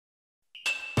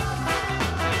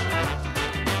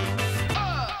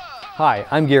Hi,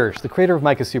 I'm Girish, the creator of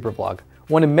Micah Supervlog,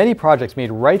 one of many projects made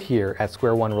right here at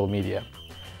Square One World Media.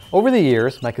 Over the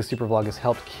years, Micah Supervlog has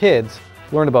helped kids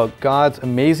learn about God's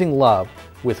amazing love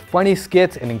with funny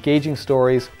skits and engaging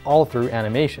stories all through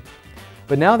animation.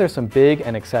 But now there's some big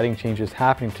and exciting changes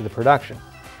happening to the production.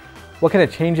 What kind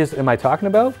of changes am I talking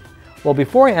about? Well,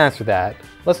 before I answer that,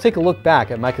 let's take a look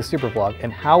back at Micah Supervlog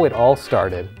and how it all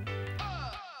started.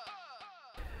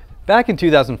 Back in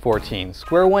 2014,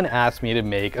 Square One asked me to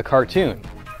make a cartoon.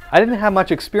 I didn't have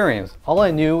much experience. All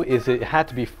I knew is it had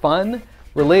to be fun,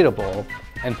 relatable,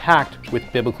 and packed with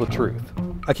biblical truth.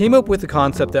 I came up with a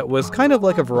concept that was kind of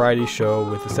like a variety show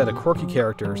with a set of quirky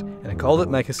characters, and I called it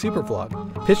Micah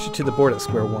Supervlog. Pitched it to the board at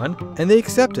Square One, and they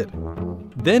accepted.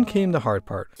 Then came the hard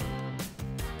part.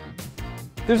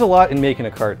 There's a lot in making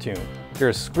a cartoon.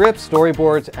 There's scripts,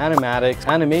 storyboards, animatics,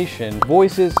 animation,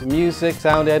 voices, music,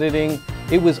 sound editing.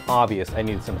 It was obvious I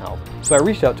needed some help, so I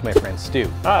reached out to my friend Stu.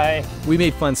 Hi. We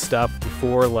made fun stuff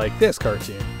before, like this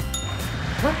cartoon.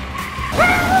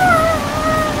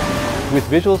 With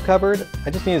visuals covered,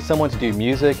 I just needed someone to do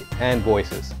music and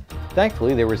voices.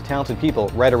 Thankfully, there was talented people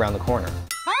right around the corner.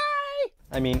 Hi!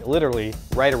 I mean, literally,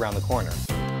 right around the corner.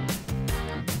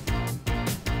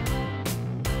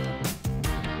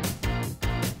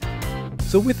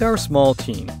 So with our small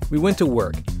team, we went to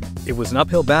work. It was an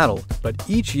uphill battle, but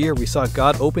each year we saw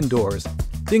God open doors.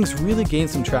 Things really gained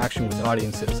some traction with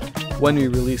audiences when we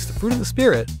released The Fruit of the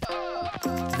Spirit,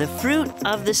 The Fruit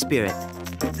of the Spirit,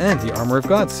 and the Armor of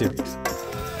God series.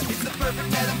 It's the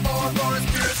perfect metaphor for a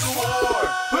spiritual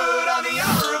war. Put on the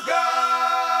armor of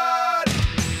God!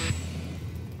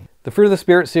 The Fruit of the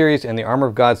Spirit series and the Armor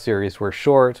of God series were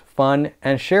short, fun,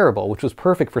 and shareable, which was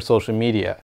perfect for social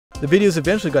media. The videos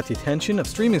eventually got the attention of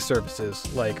streaming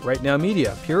services like Right Now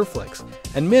Media, Pureflix,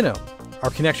 and Minnow.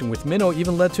 Our connection with Minnow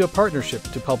even led to a partnership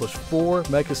to publish 4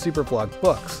 Micah Supervlog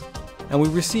books, and we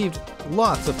received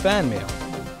lots of fan mail.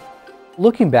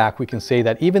 Looking back, we can say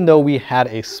that even though we had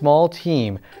a small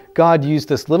team, God used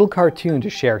this little cartoon to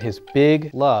share His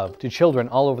big love to children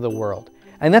all over the world,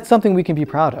 and that's something we can be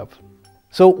proud of.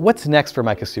 So what's next for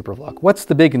Micah Supervlog? What's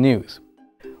the big news?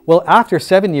 Well, after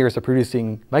 7 years of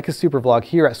producing Micah Supervlog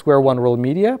here at Square One World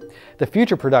Media, the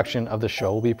future production of the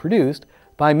show will be produced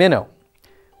by Minnow.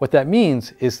 What that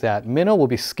means is that Minnow will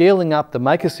be scaling up the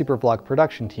Micah Supervlog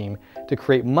production team to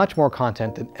create much more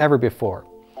content than ever before.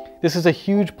 This is a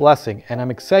huge blessing, and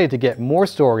I'm excited to get more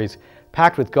stories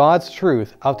packed with God's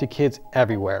truth out to kids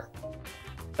everywhere.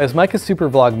 As Micah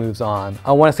Supervlog moves on,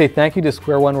 I want to say thank you to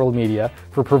Square One World Media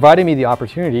for providing me the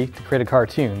opportunity to create a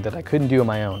cartoon that I couldn't do on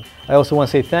my own. I also want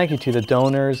to say thank you to the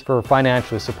donors for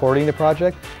financially supporting the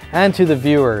project, and to the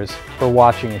viewers for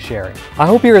watching and sharing. I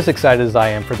hope you're as excited as I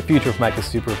am for the future of Micah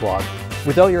Supervlog.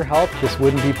 Without your help, this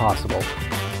wouldn't be possible.